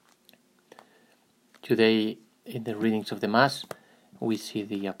Today, in the readings of the Mass, we see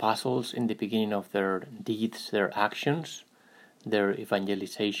the apostles in the beginning of their deeds, their actions, their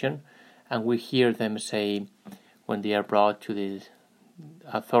evangelization, and we hear them say, when they are brought to the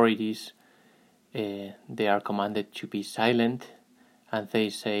authorities, they are commanded to be silent, and they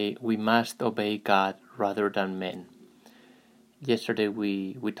say, we must obey God rather than men. Yesterday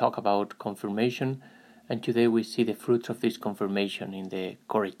we talked about confirmation, and today we see the fruits of this confirmation in the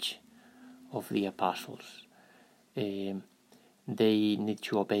courage of the apostles. They need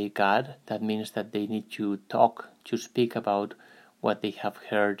to obey God. That means that they need to speak about what they have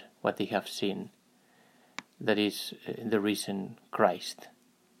heard, what they have seen. That is the risen Christ.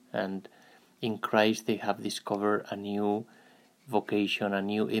 And in Christ they have discovered a new vocation, a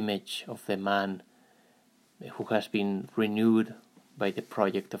new image of the man who has been renewed by the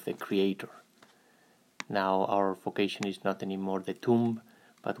project of the Creator. Now our vocation is not anymore the tomb,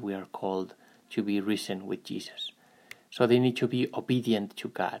 but we are called to be risen with Jesus. So they need to be obedient to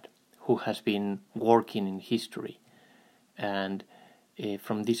God, who has been working in history. And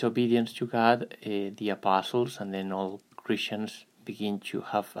from this obedience to God, the apostles and then all Christians begin to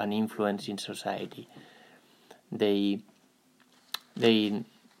have an influence in society. They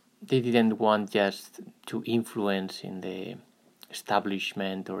didn't want just to influence in the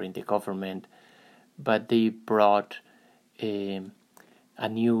establishment or in the government, but they brought a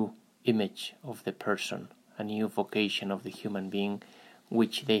new image of the person, a new vocation of the human being,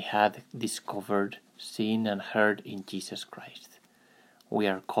 which they had discovered, seen and heard in Jesus Christ. We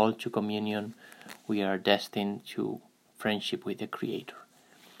are called to communion. We are destined to friendship with the Creator.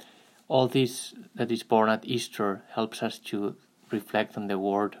 All this that is born at Easter helps us to reflect on the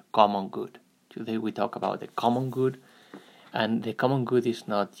word common good. Today we talk about the common good, and the common good is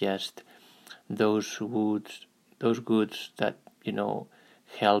not just those goods that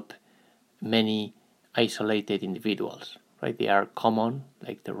help many isolated individuals, right? They are common,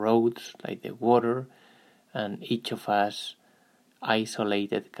 like the roads, like the water, and each of us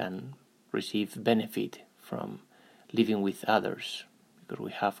isolated can receive benefit from living with others because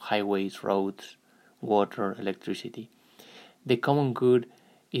we have highways, roads, water, electricity. The common good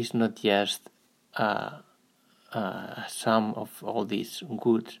is not just a sum of all these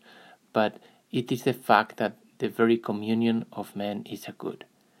goods, but it is the fact that the very communion of men is a good.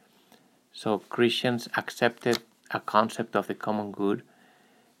 So Christians accepted a concept of the common good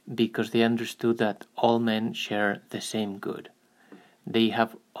because they understood that all men share the same good. They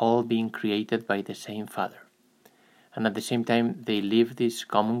have all been created by the same Father. And at the same time, they live this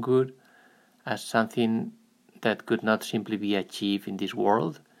common good as something that could not simply be achieved in this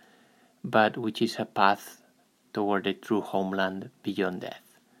world, but which is a path toward the true homeland beyond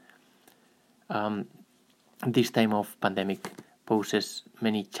death. This time of pandemic poses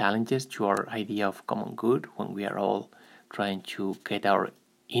many challenges to our idea of common good when we are all trying to get our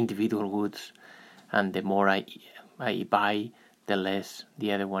individual goods, and the more I buy, the less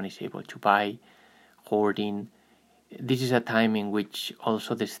the other one is able to buy, hoarding. This is a time in which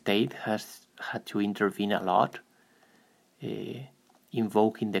also the state has had to intervene a lot,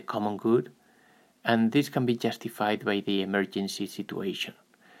 invoking the common good, and this can be justified by the emergency situation.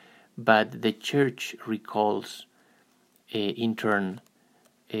 But the Church recalls in turn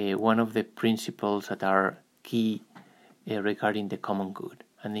one of the principles that are key regarding the common good,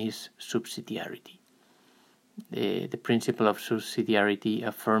 and is subsidiarity. The principle of subsidiarity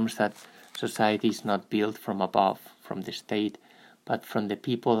affirms that society is not built from above, from the state, but from the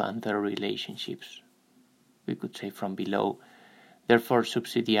people and their relationships. We could say from below. Therefore,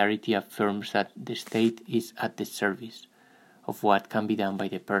 subsidiarity affirms that the state is at the service of what can be done by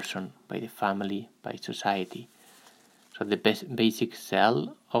the person, by the family, by society. So the basic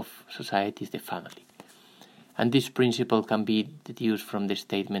cell of society is the family. And this principle can be deduced from the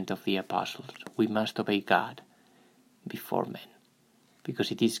statement of the apostles. We must obey God before men, because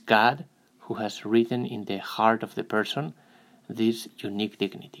it is God who has written in the heart of the person this unique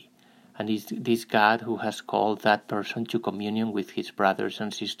dignity. And it's this God who has called that person to communion with his brothers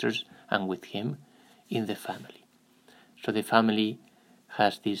and sisters and with him in the family. So the family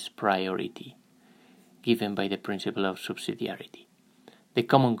has this priority given by the principle of subsidiarity. The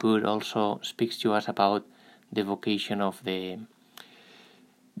common good also speaks to us about the vocation of the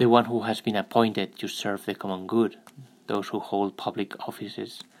one who has been appointed to serve the common good, those who hold public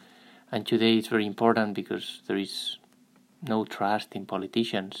offices. And today it's very important because there is no trust in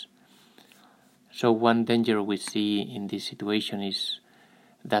politicians. So one danger we see in this situation is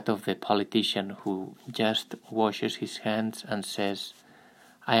that of the politician who just washes his hands and says,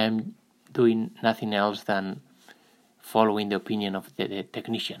 I am doing nothing else than following the opinion of the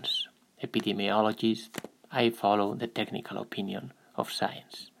technicians. epidemiologist, I follow the technical opinion of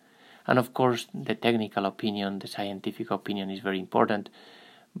science. And of course, the technical opinion, the scientific opinion is very important,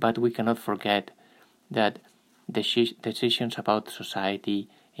 but we cannot forget that decisions about society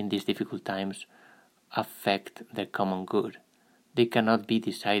in these difficult times affect the common good. They cannot be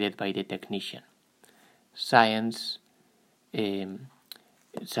decided by the technician. Science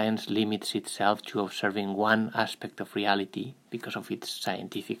limits itself to observing one aspect of reality because of its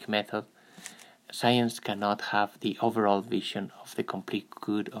scientific method. Science cannot have the overall vision of the complete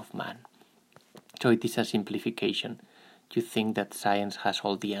good of man. So it is a simplification to think that science has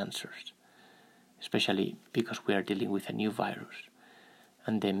all the answers, especially because we are dealing with a new virus,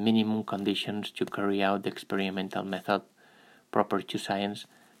 and the minimum conditions to carry out the experimental method proper to science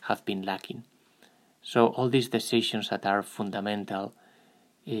have been lacking. So all these decisions that are fundamental,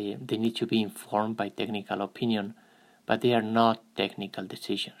 they need to be informed by technical opinion, but they are not technical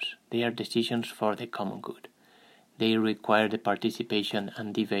decisions. They are decisions for the common good. They require the participation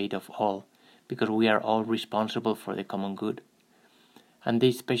and debate of all, because we are all responsible for the common good. And they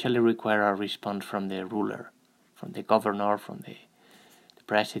especially require a response from the ruler, from the governor, from the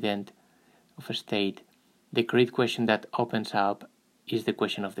president of a state. The great question that opens up is the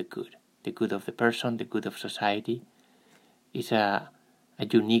question of the good of the person, the good of society. Is a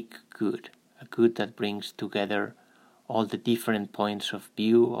unique good, a good that brings together all the different points of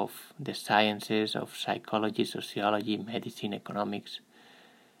view of the sciences, of psychology, sociology, medicine, economics,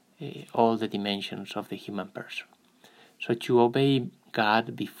 all the dimensions of the human person. So to obey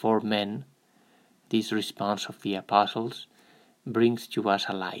God before men, this response of the apostles brings to us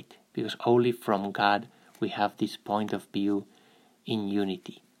a light, because only from God we have this point of view in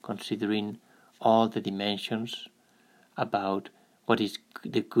unity, considering all the dimensions about what is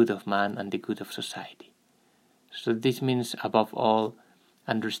the good of man and the good of society. So this means, above all,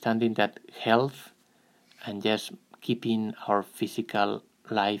 understanding that health and just keeping our physical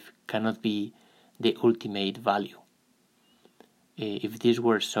life cannot be the ultimate value. If this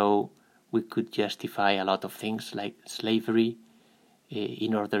were so, we could justify a lot of things like slavery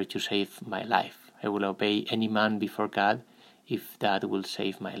in order to save my life. I will obey any man before God if that will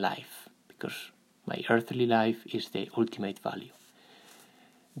save my life, because my earthly life is the ultimate value.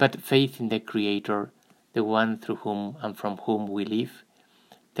 But faith in the Creator, the one through whom and from whom we live,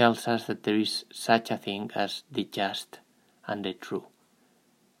 tells us that there is such a thing as the just and the true,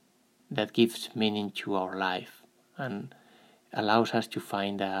 that gives meaning to our life and allows us to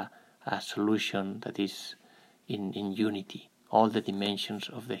find a solution that is in unity, all the dimensions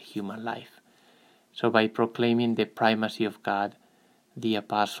of the human life. So by proclaiming the primacy of God, the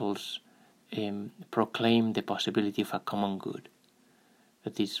apostles proclaim the possibility of a common good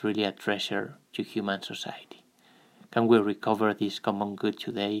that is really a treasure to human society. Can we recover this common good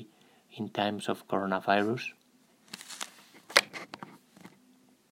today in times of coronavirus?